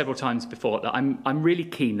said several times before, that I'm really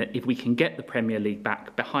keen that if we can get the Premier League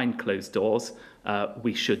back behind closed doors,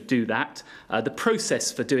 we should do that. The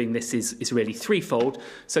process for doing this is really threefold.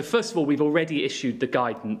 So first of all, we've already issued the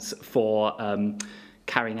guidance for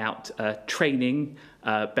carrying out training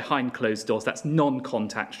behind closed doors. That's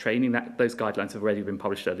non-contact training. Those guidelines have already been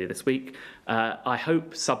published earlier this week. I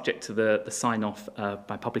hope, subject to the sign-off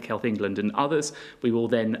by Public Health England and others, we will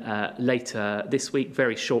then later this week,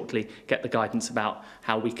 very shortly, get the guidance about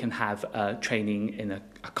how we can have training in a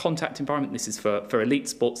contact environment. This is for elite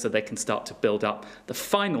sports, so they can start to build up. The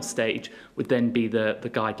final stage would then be the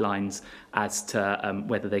guidelines as to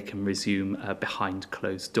whether they can resume behind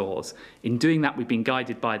closed doors. In doing that, we've been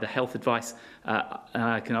guided by the health advice.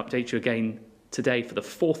 I can update you again today. For the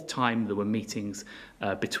fourth time, there were meetings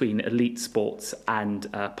between elite sports and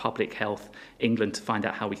Public Health England to find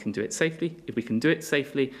out how we can do it safely. If we can do it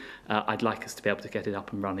safely, I'd like us to be able to get it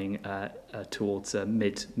up and running towards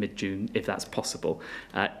mid-June, if that's possible.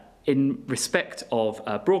 In respect of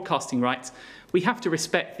broadcasting rights, we have to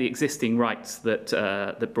respect the existing rights that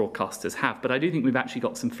broadcasters have, but I do think we've actually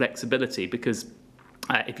got some flexibility, because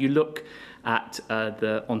if you look at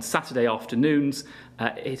on Saturday afternoons,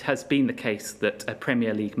 it has been the case that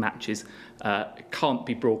Premier League matches can't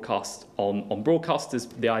be broadcast on broadcasters.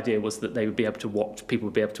 The idea was that they would be able to watch, people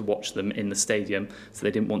would be able to watch them in the stadium, so they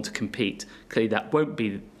didn't want to compete. Clearly that won't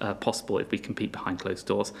be possible if we compete behind closed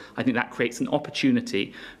doors. I think that creates an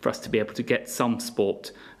opportunity for us to be able to get some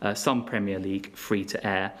sport, some Premier League free to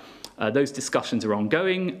air. Those discussions are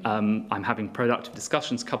ongoing. I'm having productive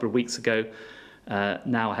discussions. A couple of weeks ago,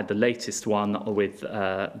 now I had the latest one with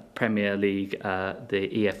Premier League, the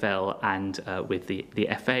EFL, and with the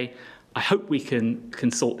FA. I hope we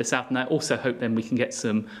can sort this out, and I also hope then we can get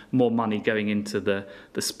some more money going into the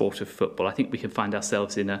sport of football. I think we can find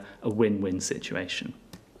ourselves in a win-win situation.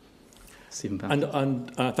 And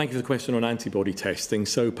thank you for the question on antibody testing.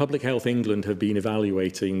 So Public Health England have been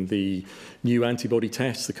evaluating the new antibody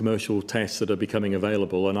tests, the commercial tests that are becoming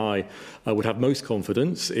available, and I would have most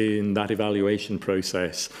confidence in that evaluation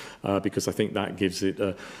process because I think that gives it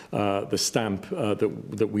the stamp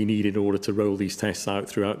that we need in order to roll these tests out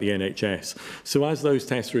throughout the NHS. So as those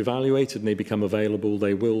tests are evaluated and they become available,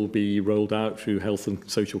 they will be rolled out through health and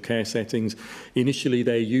social care settings. Initially,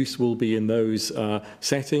 their use will be in those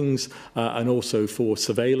settings, and also for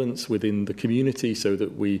surveillance within the community, so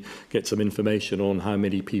that we get some information on how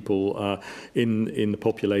many people in the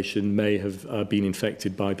population may have been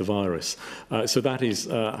infected by the virus. So that is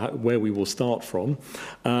where we will start from.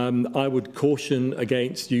 I would caution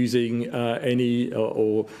against using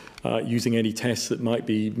using any tests that might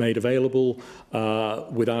be made available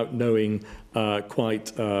without knowing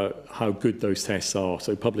quite how good those tests are.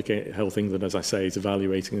 So Public Health England, as I say, is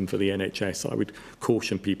evaluating them for the NHS. I would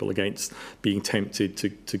caution people against being tempted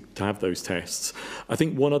to have those tests. I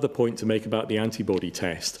think one other point to make about the antibody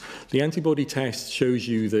test. The antibody test shows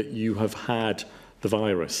you that you have had the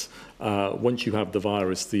virus. Once you have the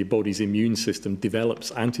virus, the body's immune system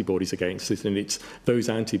develops antibodies against it, and it's those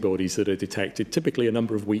antibodies that are detected typically a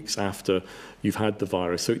number of weeks after you've had the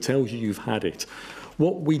virus. So it tells you you've had it.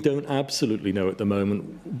 What we don't absolutely know at the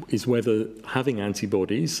moment is whether having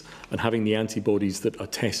antibodies and having the antibodies that are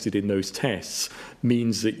tested in those tests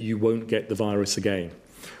means that you won't get the virus again.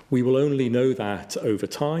 We will only know that over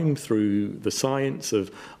time through the science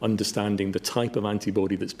of understanding the type of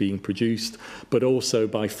antibody that's being produced, but also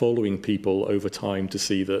by following people over time to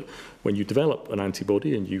see that when you develop an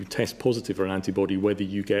antibody and you test positive for an antibody, whether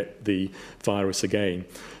you get the virus again.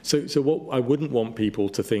 So what I wouldn't want people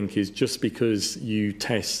to think is just because you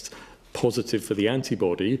test positive for the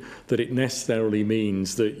antibody, that it necessarily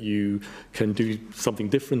means that you can do something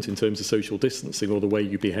different in terms of social distancing or the way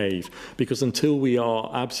you behave. Because until we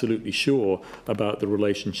are absolutely sure about the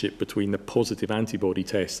relationship between the positive antibody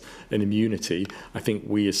test and immunity, I think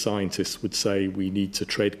we as scientists would say we need to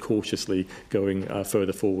tread cautiously going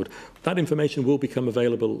further forward. That information will become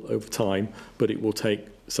available over time, but it will take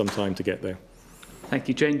some time to get there. Thank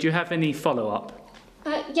you. Jane, do you have any follow-up?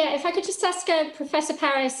 Yeah, if I could just ask Professor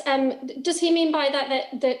Paris, does he mean by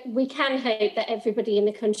that we can hope that everybody in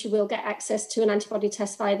the country will get access to an antibody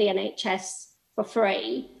test via the NHS for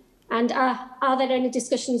free? And are there any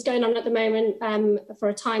discussions going on at the moment for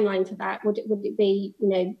a timeline for that? Would it be,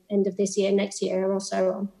 end of this year, next year, or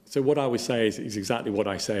so on? So what I would say is exactly what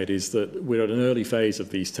I said, is that we're at an early phase of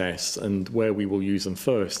these tests, and where we will use them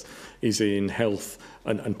first is in health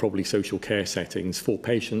and probably social care settings for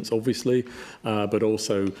patients, obviously, but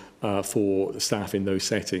also for staff in those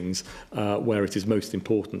settings where it is most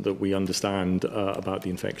important that we understand about the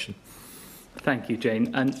infection. Thank you,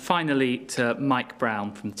 Jane. And finally, to Mike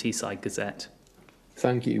Brown from the Teesside Gazette.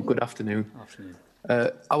 Thank you. Good afternoon. Afternoon.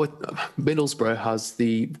 Our Middlesbrough has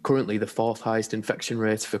currently the 4th highest infection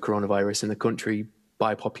rate for coronavirus in the country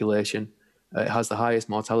by population. It has the highest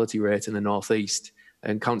mortality rate in the North East,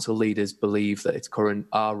 and council leaders believe that its current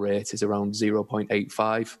R rate is around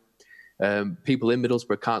 0.85. People in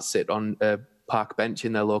Middlesbrough can't sit on a park bench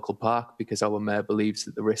in their local park because our mayor believes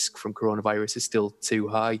that the risk from coronavirus is still too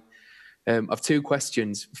high. I have 2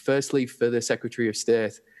 questions. Firstly, for the Secretary of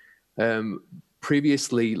State,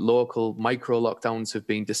 previously local micro lockdowns have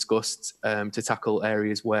been discussed to tackle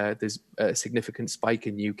areas where there's a significant spike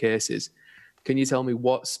in new cases. Can you tell me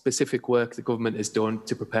what specific work the government has done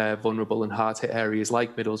to prepare vulnerable and hard-hit areas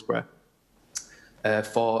like Middlesbrough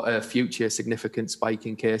for a future significant spike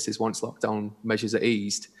in cases once lockdown measures are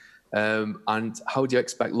eased? And how do you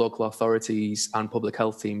expect local authorities and public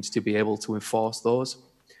health teams to be able to enforce those?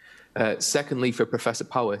 Secondly, for Professor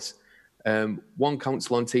Powis, one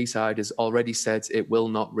council on Teesside has already said it will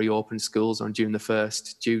not reopen schools on June the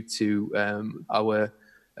 1st due to our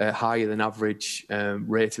higher than average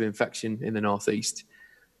rate of infection in the North East.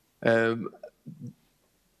 Does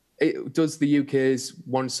the UK's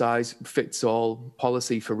one-size-fits-all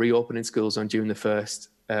policy for reopening schools on June the 1st,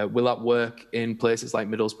 will that work in places like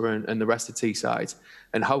Middlesbrough and the rest of Teesside?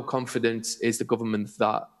 And how confident is the government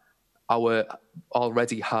that our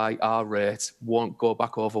already high R rate won't go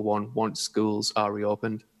back over 1 once schools are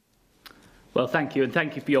reopened? Well, thank you, and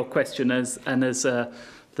thank you for your question. As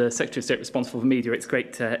the Secretary of State responsible for media, it's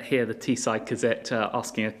great to hear the Teesside Gazette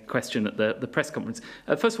asking a question at the press conference.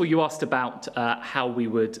 First of all, you asked about how we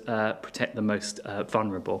would protect the most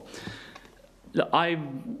vulnerable. Look,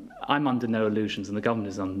 I'm under no illusions, and the government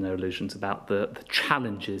is under no illusions about the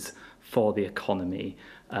challenges for the economy,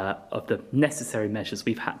 of the necessary measures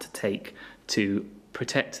we've had to take to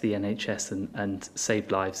protect the NHS and save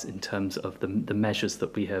lives in terms of the measures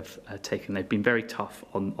that we have taken. They've been very tough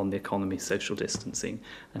on the economy, social distancing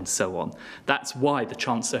and so on. That's why the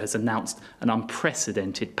Chancellor has announced an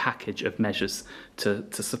unprecedented package of measures to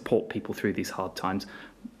support people through these hard times.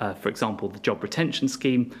 For example, the job retention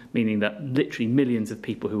scheme, meaning that literally millions of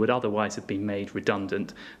people who would otherwise have been made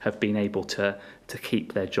redundant have been able to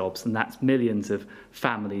keep their jobs. And that's millions of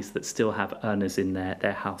families that still have earners in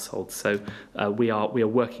their households. So we are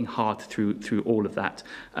working hard through all of that.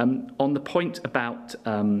 On the point about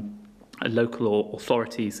local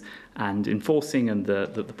authorities and enforcing, and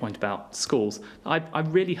the point about schools, I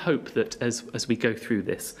really hope that as we go through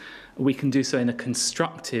this, we can do so in a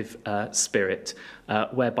constructive spirit,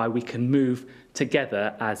 whereby we can move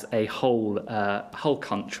together as a whole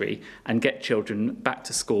country and get children back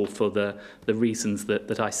to school for the reasons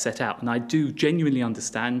that I set out. And I do genuinely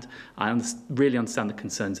understand, really understand the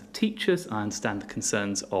concerns of teachers, I understand the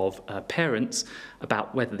concerns of parents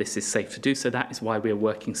about whether this is safe to do so. That is why we are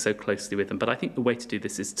working so closely with them. But I think the way to do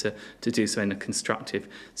this is to do so in a constructive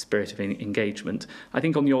spirit of engagement. I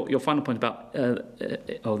think on your final point about,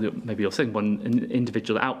 or maybe your second one,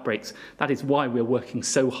 individual outbreaks, that is why we're working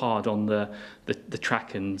so hard on the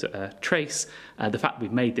track and trace. The fact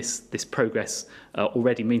we've made this progress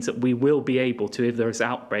already means that we will be able to, if there is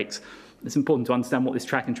outbreaks, it's important to understand what this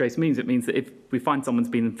track and trace means. It means that if we find someone's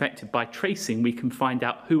been infected, by tracing, we can find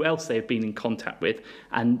out who else they have been in contact with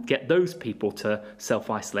and get those people to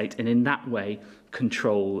self-isolate, and in that way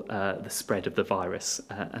control the spread of the virus.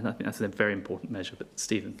 And I think that's a very important measure. But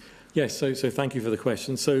Stephen. Yes, so thank you for the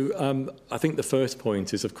question. So I think the first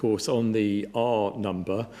point is, of course, on the R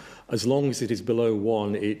number. As long as it is below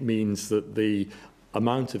 1, it means that the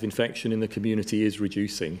amount of infection in the community is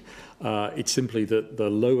reducing. It's simply that the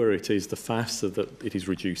lower it is, the faster that it is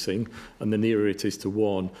reducing, and the nearer it is to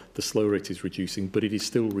 1, the slower it is reducing, but it is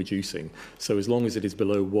still reducing. So as long as it is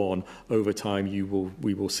below 1, over time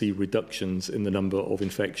we will see reductions in the number of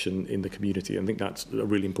infection in the community. I think that's a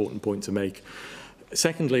really important point to make.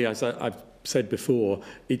 Secondly, as I've said before,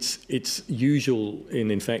 it's usual in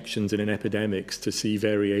infections and in epidemics to see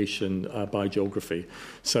variation by geography.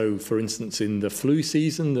 So, for instance, in the flu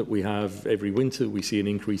season that we have every winter, we see an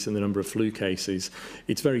increase in the number of flu cases.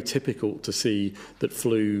 It's very typical to see that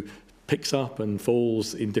flu picks up and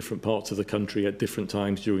falls in different parts of the country at different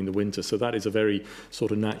times during the winter. So that is a very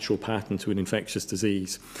sort of natural pattern to an infectious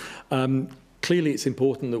disease. Clearly, it's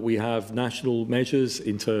important that we have national measures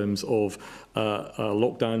in terms of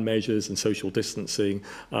lockdown measures and social distancing,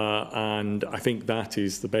 and I think that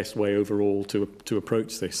is the best way overall to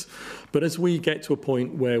approach this. But as we get to a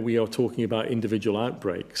point where we are talking about individual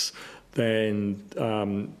outbreaks, then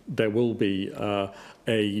there will be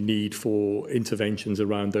a need for interventions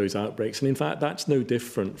around those outbreaks. And in fact, that's no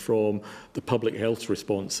different from the public health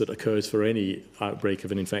response that occurs for any outbreak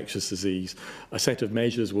of an infectious disease. A set of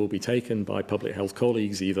measures will be taken by public health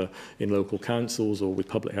colleagues, either in local councils or with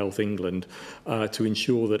Public Health England, to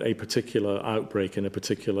ensure that a particular outbreak in a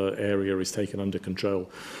particular area is taken under control.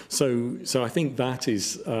 So I think that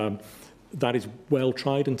is well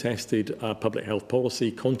tried and tested public health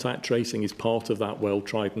policy. Contact tracing is part of that well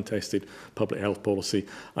tried and tested public health policy.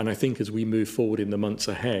 And I think as we move forward in the months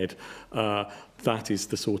ahead, that is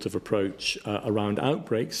the sort of approach around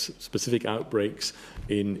outbreaks, specific outbreaks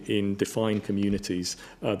in defined communities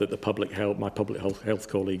that my public health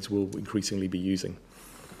colleagues will increasingly be using.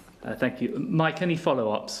 Thank you. Mike, any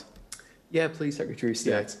follow-ups? Yeah, please, Secretary of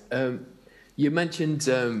State. Yeah. You mentioned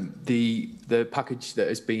the package that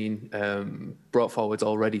has been brought forward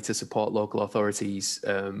already to support local authorities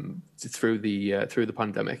through the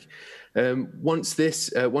pandemic. Once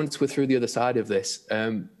we're through the other side of this,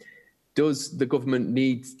 does the government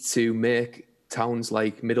need to make towns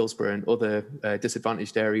like Middlesbrough and other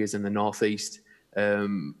disadvantaged areas in the northeast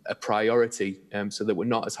a priority, so that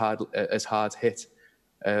we're not as hard hit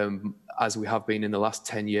as we have been in the last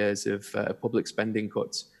 10 years of public spending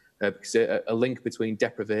cuts? Because a link between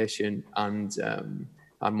deprivation and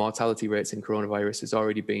mortality rates in coronavirus has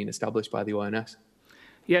already been established by the ONS.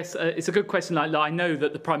 Yes, it's a good question. I know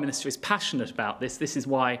that the Prime Minister is passionate about this. This is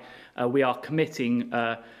why we are committing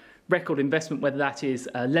record investment, whether that is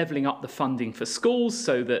levelling up the funding for schools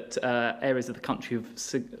so that areas of the country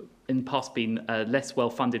have in the past been less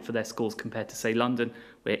well funded for their schools compared to, say, London.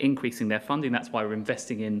 We're increasing their funding. That's why we're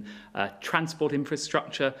investing in transport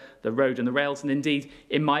infrastructure, the road and the rails. And indeed,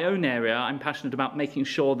 in my own area, I'm passionate about making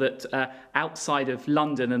sure that outside of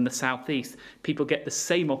London and the southeast, people get the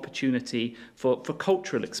same opportunity for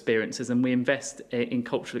cultural experiences. And we invest in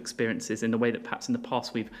cultural experiences in the way that perhaps in the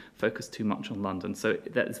past we've focused too much on London. So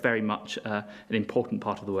that is very much an important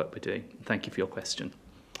part of the work we're doing. Thank you for your question.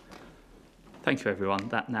 Thank you, everyone.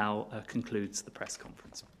 That now concludes the press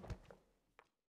conference.